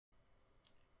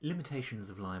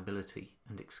Limitations of liability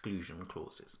and exclusion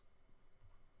clauses.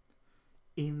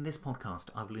 In this podcast,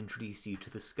 I will introduce you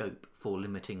to the scope for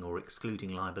limiting or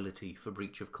excluding liability for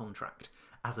breach of contract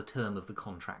as a term of the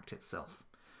contract itself.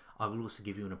 I will also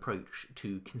give you an approach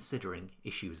to considering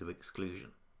issues of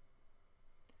exclusion.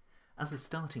 As a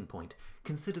starting point,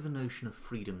 consider the notion of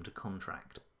freedom to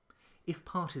contract. If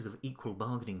parties of equal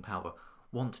bargaining power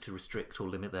want to restrict or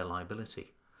limit their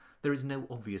liability, there is no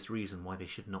obvious reason why they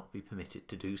should not be permitted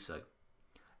to do so.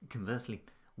 Conversely,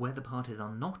 where the parties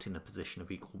are not in a position of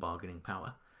equal bargaining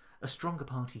power, a stronger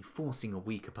party forcing a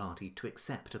weaker party to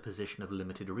accept a position of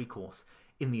limited recourse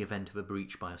in the event of a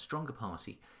breach by a stronger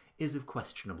party is of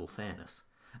questionable fairness,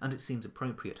 and it seems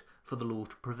appropriate for the law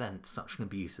to prevent such an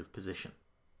abusive position.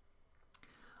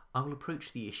 I will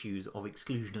approach the issues of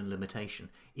exclusion and limitation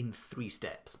in 3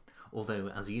 steps, although,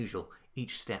 as usual,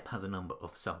 each step has a number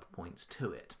of sub-points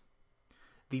to it.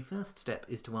 The first step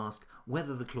is to ask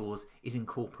whether the clause is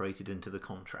incorporated into the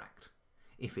contract.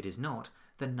 If it is not,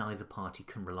 then neither party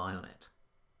can rely on it.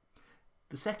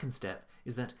 The second step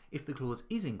is that if the clause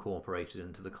is incorporated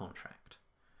into the contract,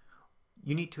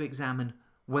 you need to examine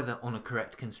whether, on a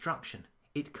correct construction,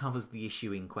 it covers the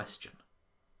issue in question.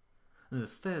 And the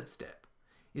third step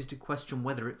is to question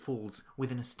whether it falls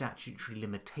within a statutory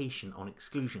limitation on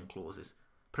exclusion clauses,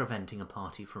 preventing a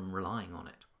party from relying on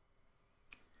it.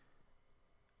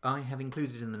 I have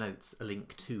included in the notes a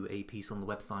link to a piece on the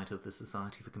website of the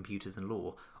Society for Computers and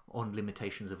Law on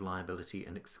limitations of liability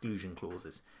and exclusion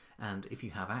clauses, and if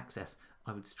you have access,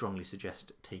 I would strongly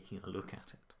suggest taking a look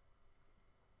at it.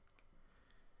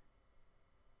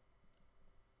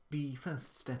 The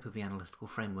first step of the analytical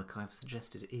framework I've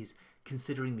suggested is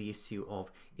considering the issue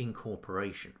of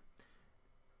incorporation.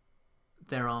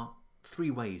 There are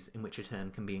 3 ways in which a term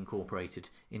can be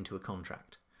incorporated into a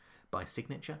contract: by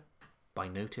signature, by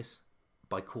notice,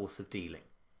 by course of dealing,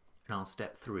 and I'll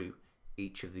step through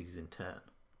each of these in turn.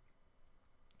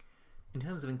 In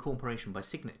terms of incorporation by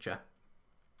signature,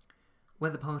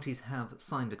 where the parties have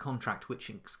signed a contract which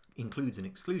includes an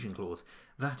exclusion clause,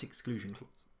 that exclusion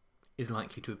clause is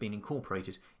likely to have been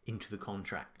incorporated into the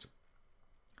contract.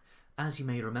 As you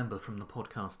may remember from the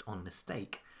podcast on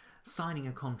mistake, signing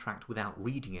a contract without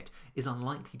reading it is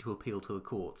unlikely to appeal to the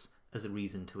courts as a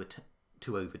reason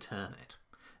to overturn it.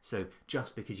 So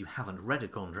just because you haven't read a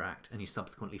contract and you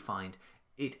subsequently find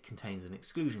it contains an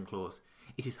exclusion clause,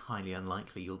 it is highly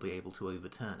unlikely you'll be able to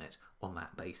overturn it on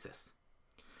that basis.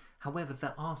 However,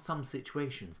 there are some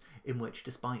situations in which,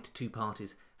 despite 2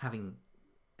 parties having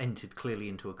entered clearly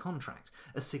into a contract,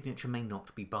 a signature may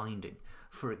not be binding.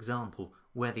 For example,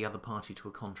 where the other party to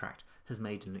a contract has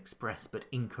made an express but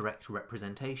incorrect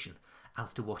representation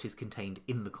as to what is contained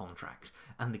in the contract,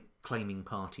 and the claiming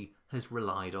party has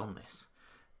relied on this.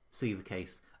 See the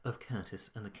case of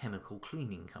Curtis and the Chemical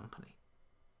Cleaning Company.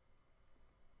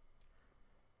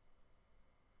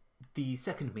 The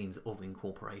second means of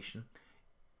incorporation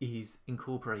is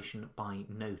incorporation by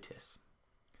notice.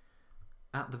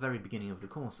 At the very beginning of the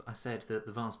course, I said that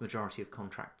the vast majority of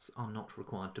contracts are not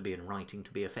required to be in writing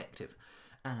to be effective,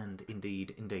 and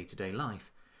indeed, in day-to-day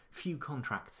life, few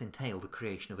contracts entail the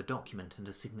creation of a document and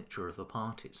a signature of the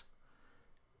parties.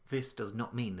 This does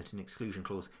not mean that an exclusion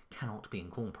clause cannot be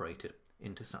incorporated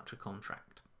into such a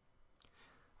contract.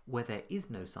 Where there is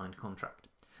no signed contract,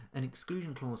 an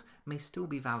exclusion clause may still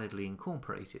be validly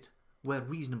incorporated, where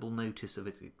reasonable notice of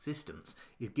its existence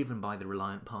is given by the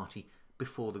reliant party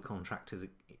before the contract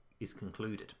is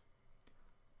concluded.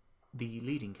 The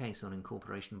leading case on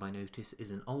incorporation by notice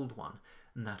is an old one,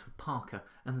 and that of Parker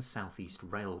and the South East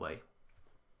Railway.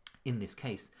 In this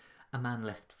case, a man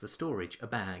left for storage a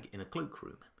bag in a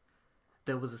cloakroom.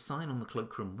 There was a sign on the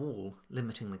cloakroom wall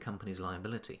limiting the company's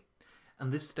liability,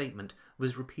 and this statement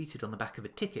was repeated on the back of a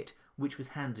ticket which was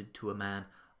handed to the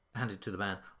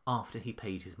man after he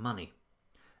paid his money.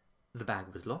 The bag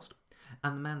was lost,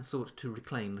 and the man sought to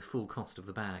reclaim the full cost of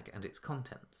the bag and its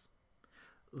contents.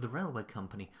 The railway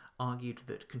company argued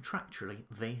that contractually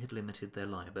they had limited their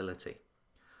liability.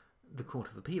 The Court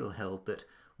of Appeal held that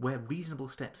where reasonable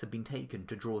steps had been taken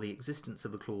to draw the existence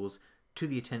of the clause to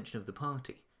the attention of the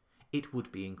party, it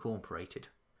would be incorporated.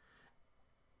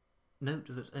 Note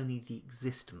that only the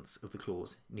existence of the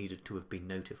clause needed to have been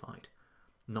notified,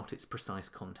 not its precise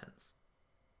contents.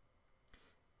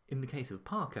 In the case of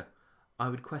Parker, I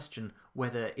would question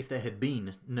whether, if there had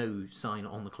been no sign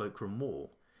on the cloakroom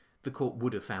wall, the court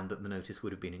would have found that the notice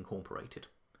would have been incorporated.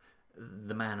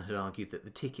 The man had argued that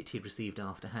the ticket he had received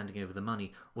after handing over the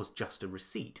money was just a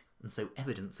receipt, and so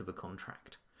evidence of a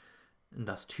contract, and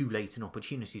thus too late an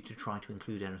opportunity to try to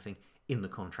include anything in the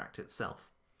contract itself.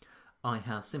 I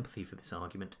have sympathy for this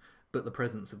argument, but the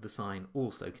presence of the sign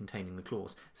also containing the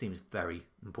clause seems very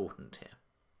important here.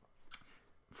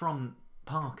 From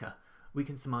Parker, we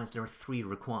can surmise there are 3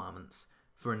 requirements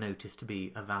for a notice to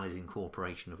be a valid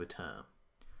incorporation of a term.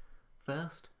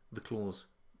 First, the clause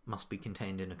must be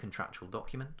contained in a contractual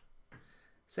document.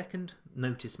 Second,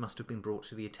 notice must have been brought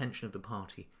to the attention of the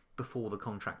party before the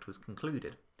contract was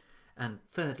concluded. And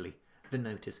thirdly, the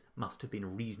notice must have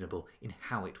been reasonable in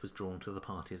how it was drawn to the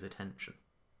party's attention.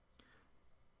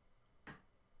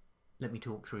 Let me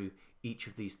talk through each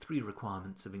of these 3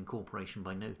 requirements of incorporation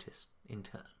by notice in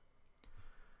turn.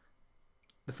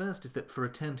 The first is that for a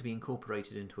term to be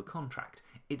incorporated into a contract,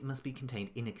 it must be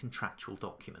contained in a contractual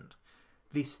document.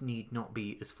 This need not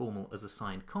be as formal as a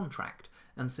signed contract,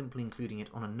 and simply including it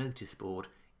on a notice board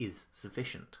is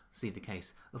sufficient. See the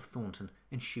case of Thornton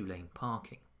and Shoe Lane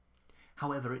Parking.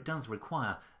 However, it does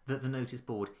require that the notice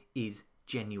board is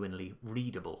genuinely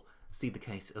readable. See the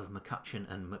case of McCutcheon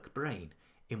and McBrain,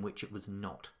 in which it was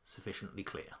not sufficiently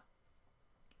clear.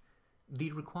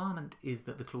 The requirement is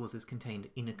that the clause is contained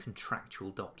in a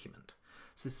contractual document,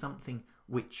 so something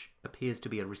which appears to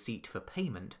be a receipt for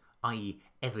payment, i.e.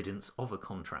 evidence of a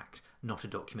contract, not a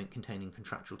document containing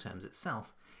contractual terms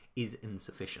itself, is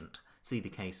insufficient. See the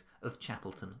case of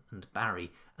Chapelton and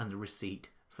Barry and the receipt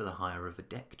for the hire of a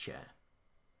deck chair.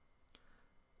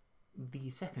 The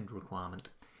second requirement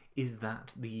is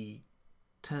that the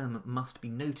term must be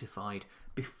notified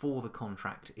before the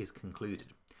contract is concluded,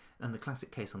 and the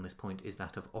classic case on this point is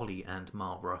that of Ollie and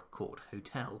Marlborough Court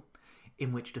Hotel,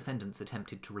 in which defendants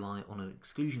attempted to rely on an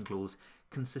exclusion clause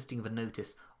consisting of a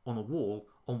notice on a wall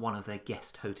on one of their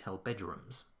guest hotel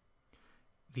bedrooms.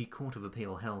 The Court of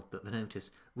Appeal held that the notice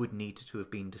would need to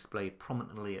have been displayed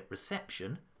prominently at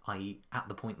reception, i.e. at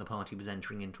the point the party was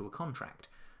entering into a contract,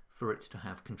 for it to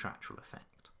have contractual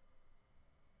effect.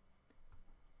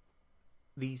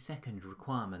 The second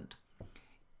requirement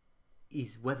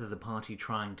is whether the party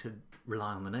trying to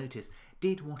rely on the notice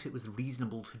did what it was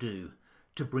reasonable to do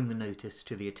to bring the notice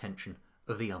to the attention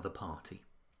of the other party.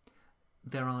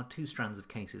 There are 2 strands of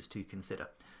cases to consider.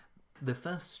 The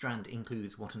first strand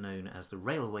includes what are known as the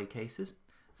railway cases,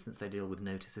 since they deal with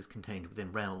notices contained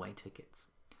within railway tickets.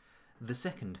 The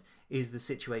second is the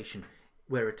situation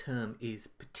where a term is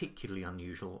particularly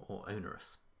unusual or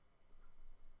onerous.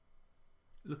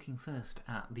 Looking first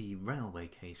at the railway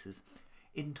cases,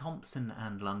 in Thompson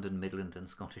and London Midland and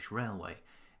Scottish Railway,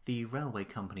 the railway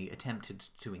company attempted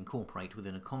to incorporate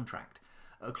within a contract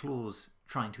a clause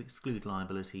trying to exclude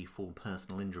liability for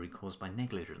personal injury caused by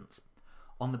negligence,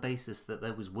 on the basis that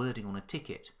there was wording on a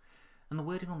ticket, and the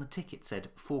wording on the ticket said,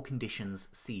 "For conditions,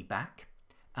 see back,"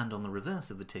 and on the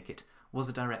reverse of the ticket was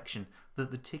a direction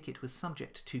that the ticket was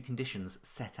subject to conditions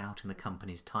set out in the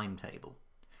company's timetable.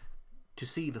 To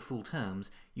see the full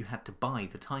terms, you had to buy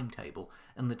the timetable,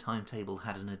 and the timetable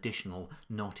had an additional,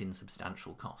 not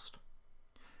insubstantial cost.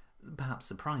 Perhaps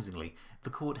surprisingly, the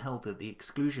court held that the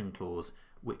exclusion clause,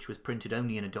 which was printed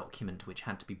only in a document which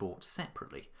had to be bought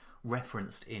separately,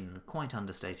 referenced in quite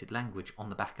understated language on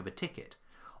the back of a ticket,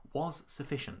 was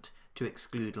sufficient to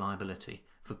exclude liability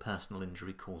for personal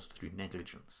injury caused through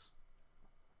negligence.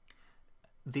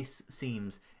 This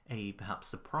seems a perhaps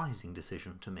surprising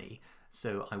decision to me,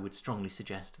 so I would strongly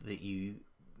suggest that you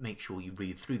make sure you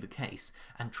read through the case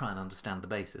and try and understand the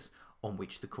basis on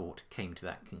which the court came to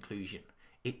that conclusion.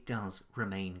 It does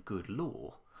remain good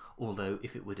law, although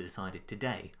if it were decided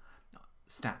today,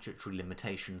 statutory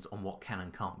limitations on what can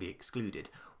and can't be excluded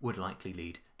would likely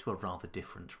lead to a rather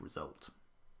different result.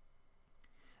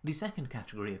 The second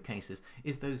category of cases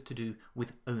is those to do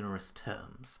with onerous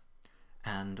terms,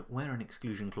 and where an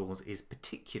exclusion clause is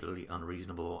particularly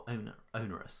unreasonable or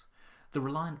onerous, the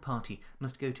reliant party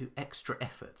must go to extra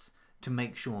efforts to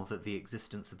make sure that the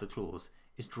existence of the clause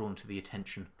is drawn to the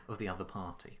attention of the other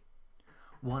party.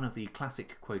 One of the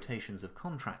classic quotations of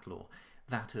contract law,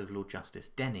 that of Lord Justice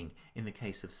Denning in the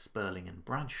case of Spurling and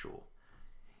Bradshaw,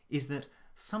 is that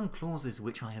some clauses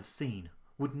which I have seen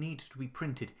would need to be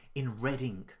printed in red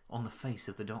ink on the face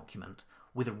of the document,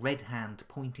 with a red hand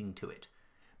pointing to it,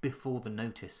 before the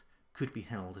notice could be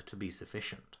held to be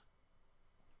sufficient.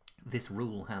 This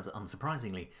rule has,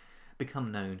 unsurprisingly,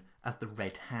 become known as the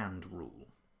red hand rule.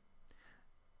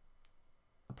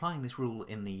 Applying this rule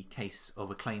in the case of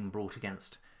a claim brought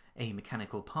against a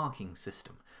mechanical parking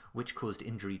system which caused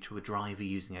injury to a driver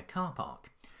using a car park,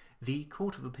 the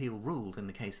Court of Appeal ruled in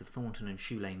the case of Thornton and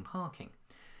Shoe Lane Parking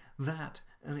that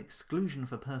an exclusion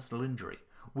for personal injury,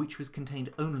 which was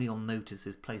contained only on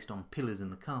notices placed on pillars in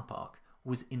the car park,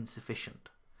 was insufficient,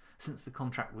 since the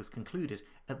contract was concluded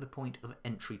at the point of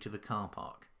entry to the car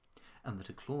park, and that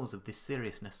a clause of this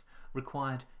seriousness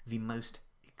required the most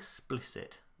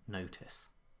explicit notice.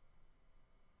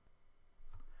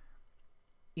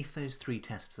 If those three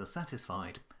tests are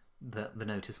satisfied, that the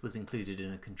notice was included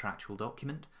in a contractual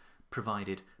document,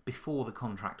 provided before the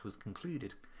contract was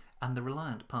concluded, and the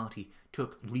reliant party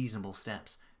took reasonable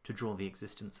steps to draw the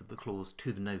existence of the clause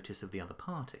to the notice of the other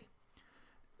party,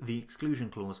 the exclusion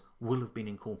clause will have been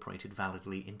incorporated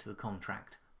validly into the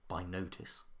contract by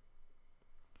notice.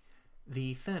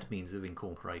 The third means of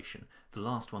incorporation, the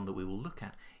last one that we will look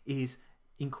at, is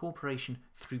incorporation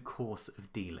through course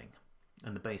of dealing.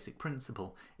 And the basic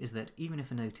principle is that even if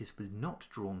a notice was not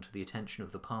drawn to the attention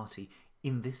of the party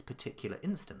in this particular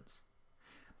instance,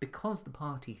 because the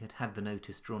party had had the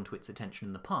notice drawn to its attention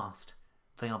in the past,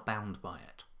 they are bound by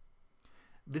it.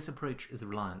 This approach is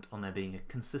reliant on there being a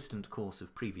consistent course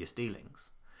of previous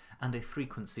dealings, and a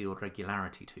frequency or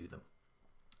regularity to them.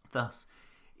 Thus,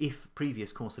 if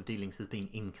previous course of dealings has been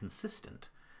inconsistent,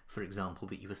 for example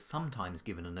that you were sometimes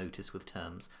given a notice with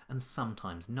terms and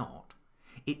sometimes not,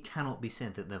 it cannot be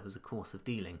said that there was a course of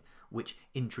dealing which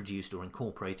introduced or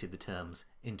incorporated the terms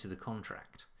into the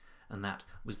contract, and that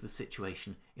was the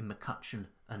situation in McCutcheon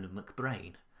and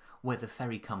McBrain, where the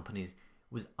ferry company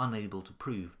was unable to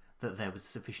prove that there was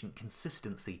sufficient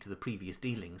consistency to the previous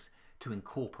dealings to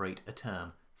incorporate a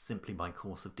term simply by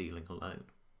course of dealing alone.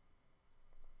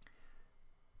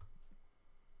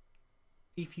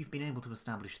 If you've been able to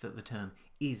establish that the term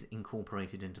is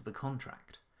incorporated into the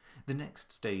contract, the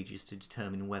next stage is to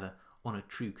determine whether, on a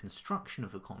true construction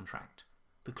of the contract,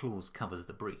 the clause covers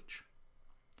the breach.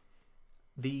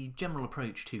 The general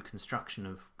approach to construction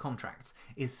of contracts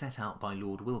is set out by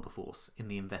Lord Wilberforce in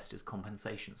the Investors'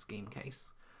 Compensation Scheme case.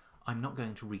 I'm not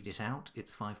going to read it out,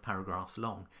 it's 5 paragraphs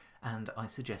long, and I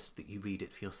suggest that you read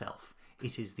it for yourself.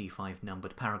 It is the 5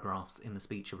 numbered paragraphs in the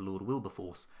speech of Lord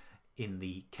Wilberforce in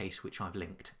the case which I've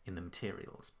linked in the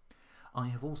materials. I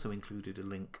have also included a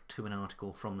link to an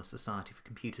article from the Society for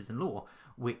Computers and Law,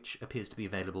 which appears to be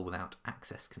available without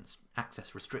access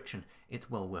restriction. It's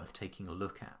well worth taking a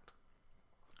look at.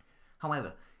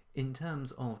 However, in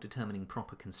terms of determining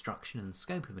proper construction and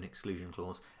scope of an exclusion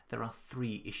clause, there are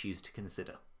 3 issues to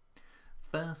consider.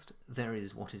 First, there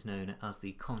is what is known as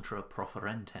the contra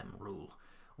proferentem rule,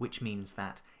 which means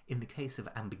that in the case of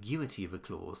ambiguity of a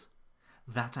clause,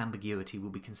 that ambiguity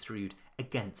will be construed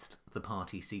against the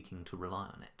party seeking to rely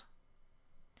on it.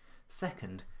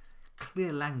 Second,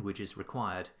 clear language is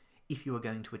required if you are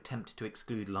going to attempt to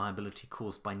exclude liability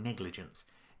caused by negligence,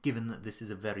 given that this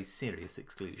is a very serious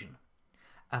exclusion.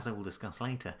 As I will discuss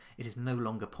later, it is no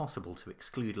longer possible to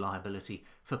exclude liability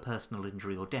for personal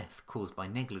injury or death caused by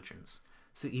negligence,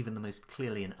 so even the most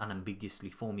clearly and unambiguously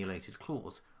formulated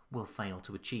clause will fail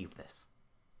to achieve this.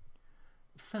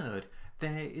 Third,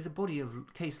 there is a body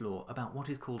of case law about what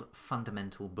is called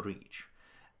fundamental breach,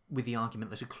 with the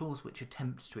argument that a clause which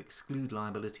attempts to exclude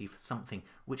liability for something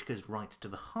which goes right to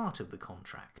the heart of the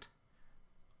contract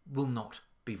will not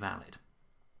be valid.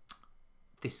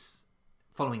 This,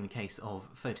 following the case of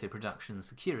Photo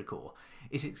Productions Securicor,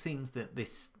 it seems that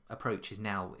this approach is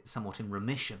now somewhat in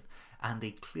remission, and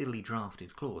a clearly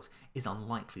drafted clause is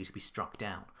unlikely to be struck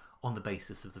down on the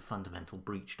basis of the fundamental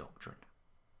breach doctrine.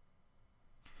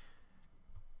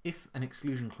 If an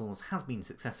exclusion clause has been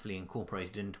successfully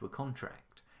incorporated into a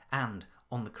contract and,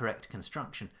 on the correct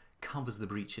construction, covers the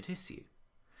breach at issue,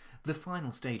 the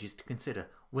final stage is to consider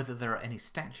whether there are any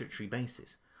statutory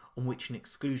bases on which an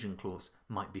exclusion clause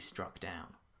might be struck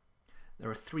down. There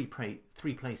are three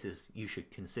places you should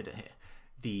consider here: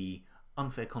 the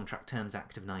Unfair Contract Terms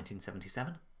Act of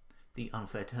 1977, the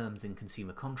Unfair Terms in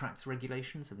Consumer Contracts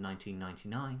Regulations of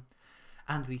 1999,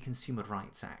 and the Consumer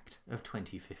Rights Act of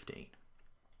 2015.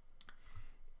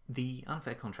 The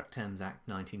Unfair Contract Terms Act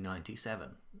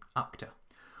 1997, UCTA,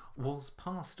 was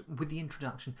passed with the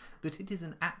introduction that it is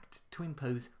an act to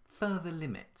impose further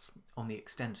limits on the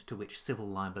extent to which civil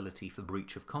liability for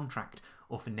breach of contract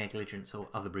or for negligence or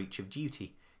other breach of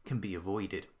duty can be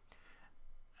avoided.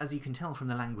 As you can tell from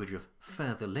the language of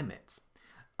further limits,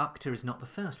 UCTA is not the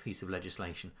first piece of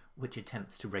legislation which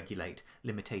attempts to regulate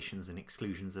limitations and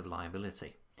exclusions of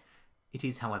liability. It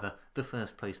is, however, the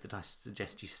first place that I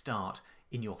suggest you start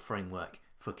in your framework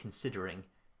for considering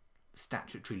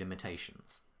statutory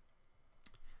limitations.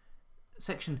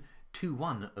 Section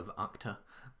 2.1 of UCTA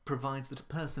provides that a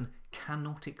person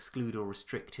cannot exclude or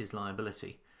restrict his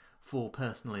liability for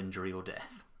personal injury or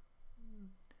death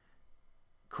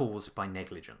caused by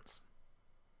negligence.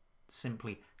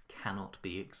 Simply cannot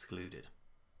be excluded.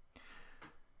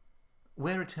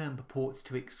 Where a term purports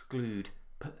to exclude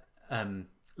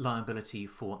liability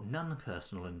for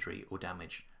non-personal injury or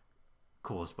damage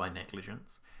caused by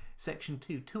negligence, Section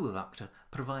 2.2 of UCTA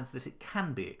provides that it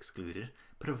can be excluded,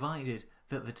 provided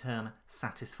that the term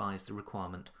satisfies the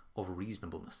requirement of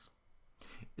reasonableness.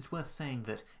 It's worth saying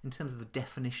that in terms of the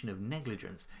definition of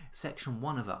negligence, Section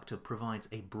 1 of UCTA provides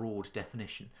a broad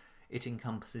definition. It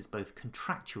encompasses both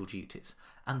contractual duties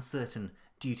and certain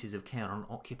duties of care on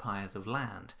occupiers of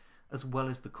land, as well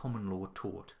as the common law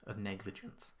tort of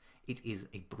negligence. It is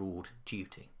a broad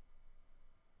duty.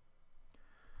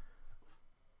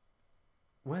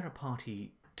 Where a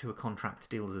party to a contract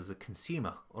deals as a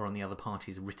consumer or on the other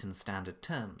party's written standard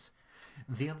terms,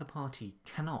 the other party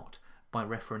cannot, by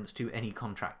reference to any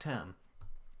contract term,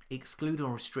 exclude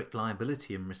or restrict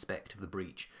liability in respect of the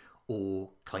breach, or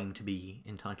claim to be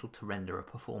entitled to render a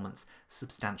performance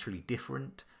substantially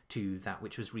different to that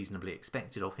which was reasonably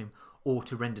expected of him, or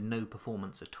to render no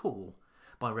performance at all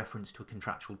by reference to a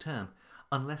contractual term,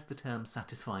 unless the term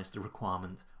satisfies the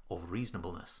requirement of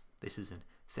reasonableness. This is in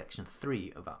Section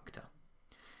 3 of UCTA.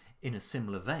 In a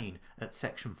similar vein, at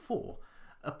Section 4,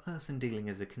 a person dealing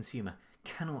as a consumer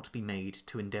cannot be made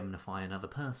to indemnify another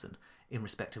person in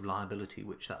respect of liability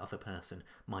which that other person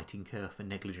might incur for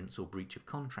negligence or breach of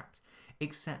contract,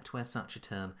 except where such a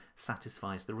term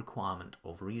satisfies the requirement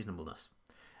of reasonableness.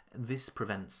 This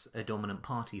prevents a dominant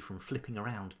party from flipping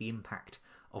around the impact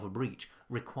of a breach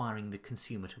requiring the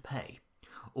consumer to pay,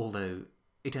 although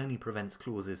it only prevents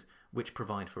clauses which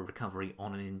provide for recovery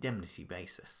on an indemnity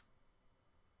basis.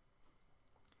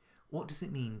 What does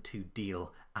it mean to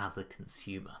deal as a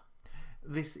consumer?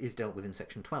 This is dealt with in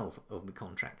Section 12 of the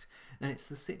contract, and it's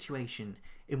the situation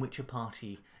in which a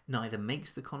party neither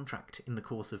makes the contract in the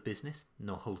course of business,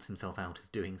 nor holds himself out as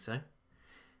doing so.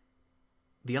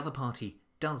 The other party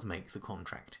does make the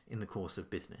contract in the course of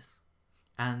business,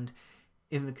 and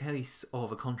in the case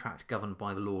of a contract governed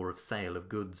by the law of sale of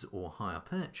goods or hire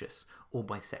purchase, or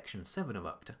by Section 7 of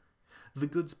UCTA, the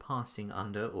goods passing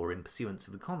under or in pursuance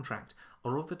of the contract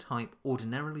are of the type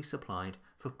ordinarily supplied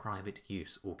for private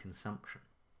use or consumption.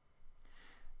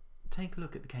 Take a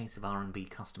look at the case of R&B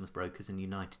Customs Brokers and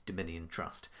United Dominion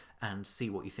Trust and see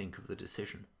what you think of the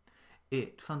decision.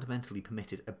 It fundamentally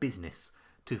permitted a business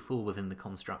to fall within the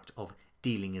construct of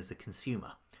dealing as a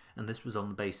consumer, and this was on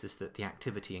the basis that the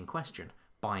activity in question,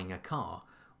 buying a car,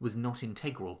 was not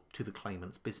integral to the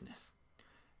claimant's business.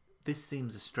 This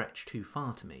seems a stretch too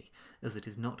far to me, as it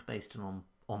is not based on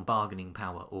bargaining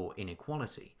power or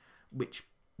inequality, which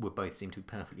would both seem to be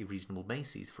perfectly reasonable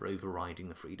bases for overriding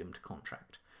the freedom to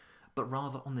contract, but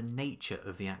rather on the nature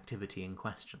of the activity in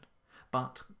question.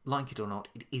 But, like it or not,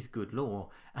 it is good law,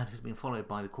 and has been followed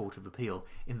by the Court of Appeal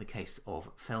in the case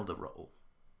of Felderroll.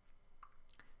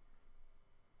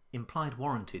 Implied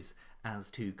warranties as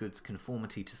to goods'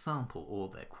 conformity to sample, or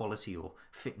their quality or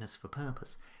fitness for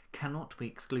purpose, cannot be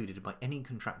excluded by any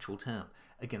contractual term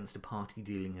against a party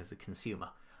dealing as a consumer.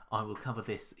 I will cover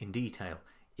this in detail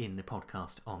in the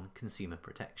podcast on consumer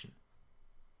protection.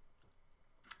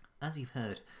 As you've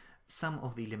heard, some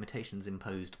of the limitations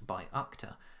imposed by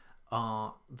UCTA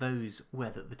are those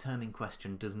where the term in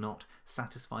question does not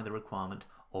satisfy the requirement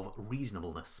of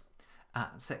reasonableness.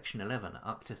 At Section 11,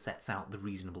 UCTA sets out the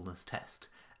reasonableness test,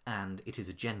 and it is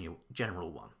a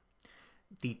general one.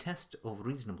 The test of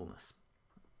reasonableness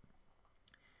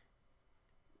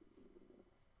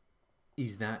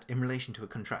is that, in relation to a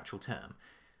contractual term,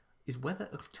 is whether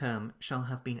a term shall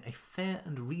have been a fair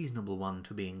and reasonable one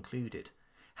to be included,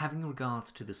 having regard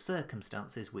to the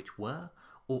circumstances which were,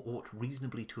 or ought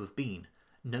reasonably to have been,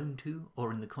 known to,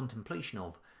 or in the contemplation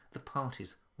of, the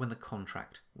parties when the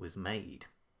contract was made.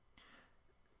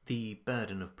 The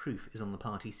burden of proof is on the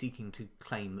party seeking to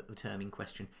claim that the term in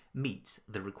question meets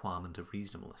the requirement of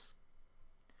reasonableness.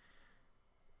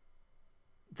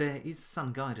 There is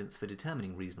some guidance for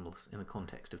determining reasonableness in the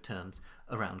context of terms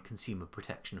around consumer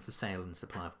protection for sale and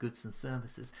supply of goods and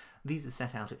services. These are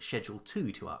set out at Schedule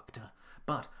 2 to UCTA,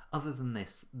 but other than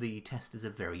this, the test is a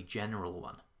very general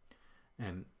one.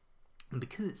 And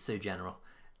because it's so general,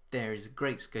 there is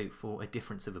great scope for a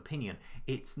difference of opinion.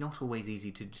 It's not always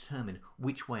easy to determine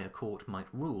which way a court might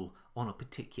rule on a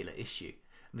particular issue.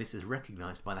 This is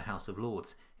recognised by the House of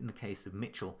Lords in the case of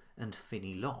Mitchell and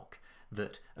Finney Locke,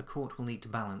 that a court will need to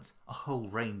balance a whole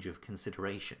range of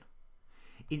consideration.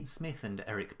 In Smith and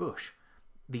Eric Bush,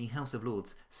 the House of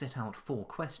Lords set out 4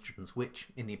 questions which,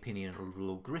 in the opinion of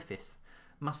Lord Griffiths,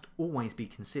 must always be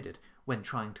considered when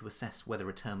trying to assess whether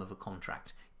a term of a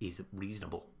contract is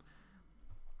reasonable.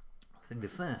 I think the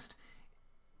first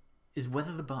is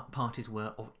whether the parties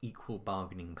were of equal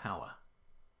bargaining power.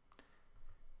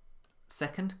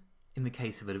 Second, in the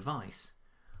case of advice,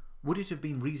 would it have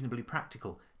been reasonably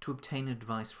practical to obtain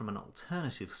advice from an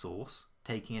alternative source,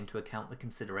 taking into account the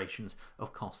considerations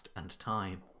of cost and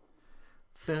time?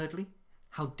 Thirdly,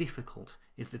 how difficult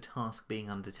is the task being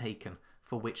undertaken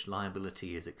for which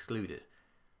liability is excluded.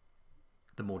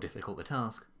 The more difficult the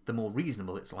task, the more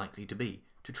reasonable it's likely to be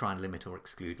to try and limit or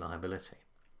exclude liability.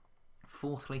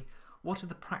 Fourthly, what are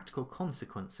the practical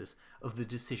consequences of the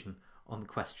decision on the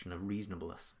question of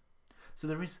reasonableness? So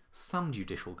there is some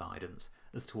judicial guidance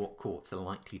as to what courts are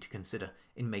likely to consider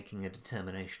in making a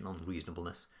determination on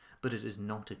reasonableness, but it is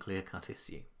not a clear-cut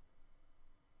issue.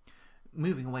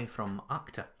 Moving away from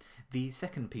ACTA, the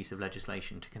second piece of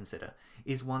legislation to consider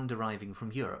is one deriving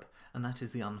from Europe, and that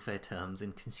is the Unfair Terms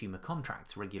in Consumer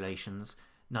Contracts Regulations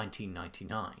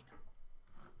 1999.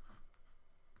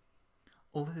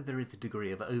 Although there is a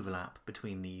degree of overlap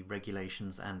between the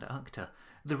regulations and ACTA,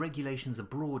 the regulations are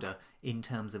broader in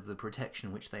terms of the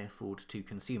protection which they afford to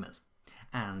consumers,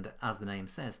 and, as the name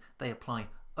says, they apply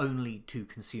only to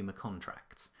consumer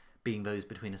contracts, being those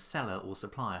between a seller or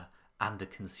supplier and a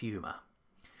consumer.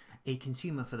 A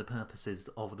consumer for the purposes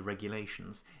of the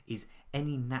regulations is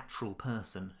any natural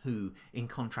person who, in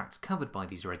contracts covered by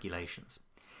these regulations,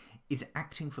 is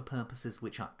acting for purposes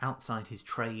which are outside his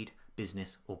trade,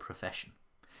 business or profession.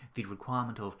 The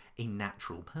requirement of a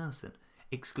natural person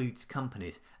excludes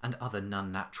companies and other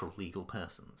non-natural legal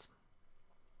persons.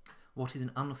 What is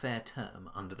an unfair term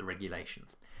under the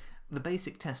regulations? The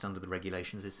basic test under the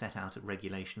regulations is set out at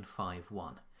Regulation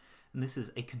 5.1, and this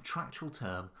is a contractual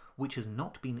term which has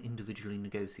not been individually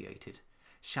negotiated,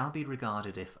 shall be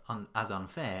regarded as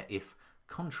unfair if,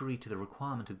 contrary to the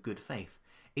requirement of good faith,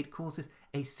 it causes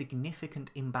a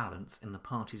significant imbalance in the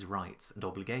parties' rights and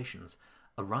obligations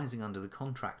arising under the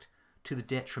contract to the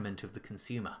detriment of the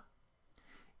consumer.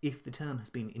 If the term has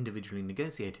been individually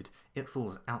negotiated, it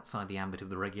falls outside the ambit of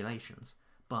the regulations,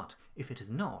 but if it is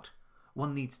not,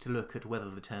 one needs to look at whether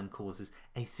the term causes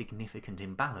a significant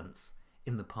imbalance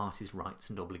in the parties' rights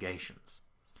and obligations.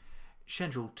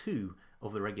 Schedule 2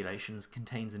 of the regulations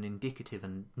contains an indicative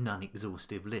and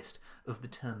non-exhaustive list of the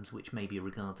terms which may be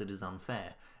regarded as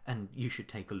unfair, and you should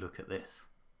take a look at this.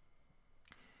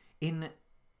 In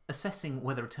assessing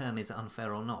whether a term is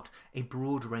unfair or not, a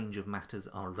broad range of matters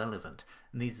are relevant,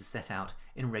 and these are set out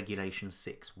in Regulation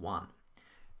 6.1.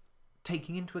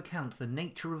 Taking into account the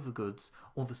nature of the goods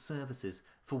or the services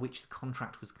for which the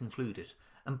contract was concluded,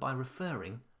 and by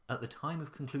referring, at the time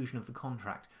of conclusion of the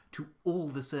contract, to all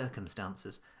the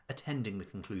circumstances attending the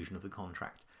conclusion of the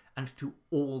contract, and to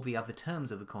all the other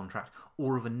terms of the contract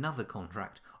or of another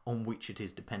contract on which it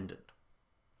is dependent.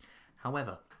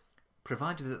 However,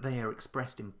 provided that they are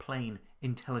expressed in plain,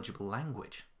 intelligible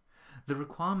language, the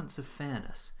requirements of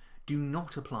fairness do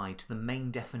not apply to the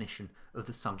main definition of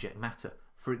the subject matter,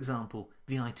 for example,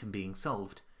 the item being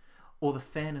solved, or the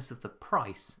fairness of the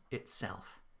price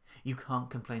itself. You can't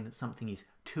complain that something is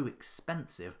too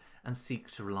expensive and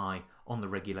seek to rely on the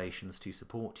regulations to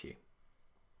support you.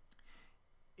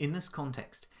 In this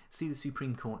context, see the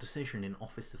Supreme Court decision in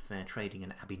Office of Fair Trading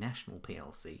and Abbey National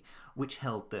plc, which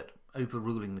held that,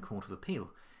 overruling the Court of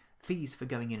Appeal, fees for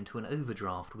going into an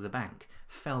overdraft with a bank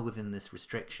fell within this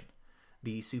restriction.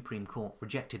 The Supreme Court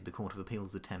rejected the Court of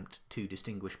Appeal's attempt to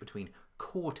distinguish between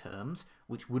core terms,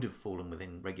 which would have fallen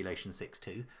within Regulation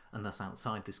 6.2 and thus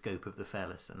outside the scope of the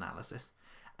fairness analysis,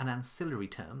 and ancillary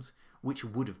terms, which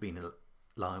would have been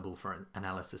liable for an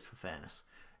analysis for fairness.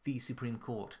 The Supreme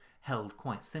Court held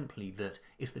quite simply that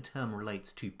if the term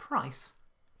relates to price,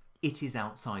 it is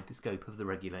outside the scope of the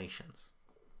regulations.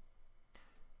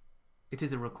 It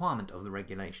is a requirement of the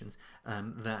regulations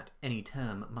that any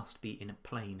term must be in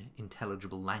plain,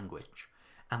 intelligible language,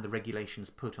 and the regulations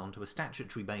put onto a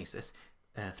statutory basis,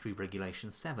 through Regulation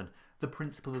 7, the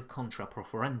principle of contra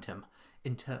proferentum,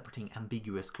 interpreting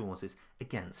ambiguous clauses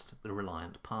against the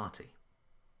reliant party.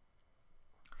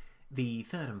 The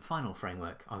third and final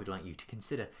framework I would like you to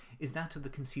consider is that of the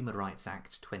Consumer Rights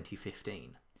Act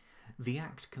 2015. The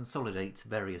Act consolidates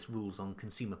various rules on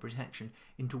consumer protection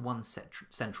into one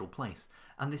central place,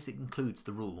 and this includes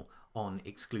the rule on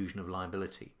exclusion of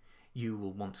liability. You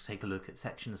will want to take a look at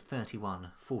sections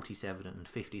 31, 47 and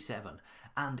 57,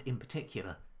 and in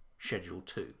particular, Schedule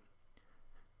 2.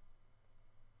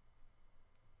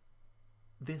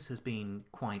 This has been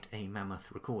quite a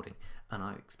mammoth recording, and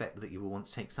I expect that you will want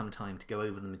to take some time to go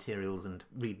over the materials and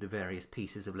read the various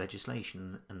pieces of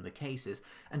legislation and the cases,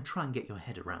 and try and get your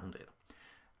head around it.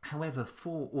 However,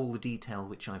 for all the detail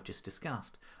which I've just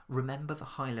discussed, remember the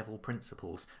high-level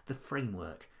principles, the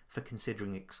framework for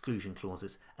considering exclusion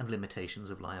clauses and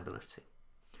limitations of liability.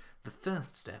 The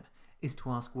first step is to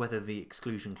ask whether the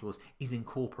exclusion clause is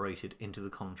incorporated into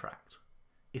the contract.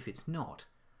 If it's not,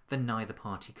 then neither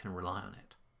party can rely on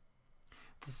it.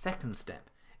 The second step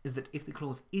is that if the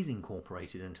clause is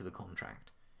incorporated into the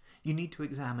contract, you need to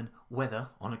examine whether,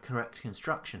 on a correct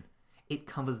construction, it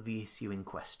covers the issue in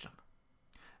question.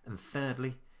 And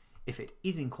thirdly, if it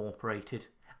is incorporated,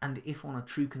 and if on a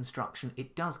true construction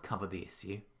it does cover the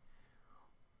issue,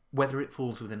 whether it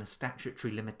falls within a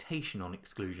statutory limitation on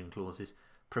exclusion clauses,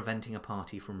 preventing a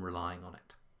party from relying on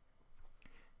it.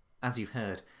 As you've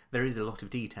heard, there is a lot of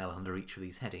detail under each of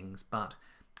these headings, but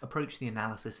approach the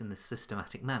analysis in this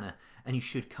systematic manner and you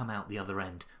should come out the other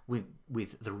end with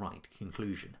the right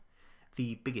conclusion.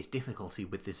 The biggest difficulty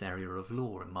with this area of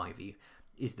law, in my view,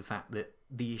 is the fact that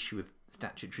the issue of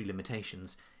statutory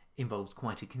limitations involves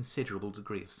quite a considerable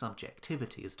degree of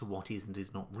subjectivity as to what is and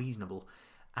is not reasonable,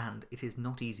 and it is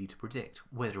not easy to predict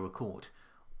whether a court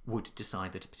would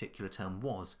decide that a particular term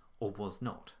was or was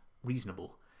not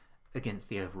reasonable against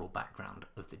the overall background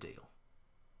of the deal.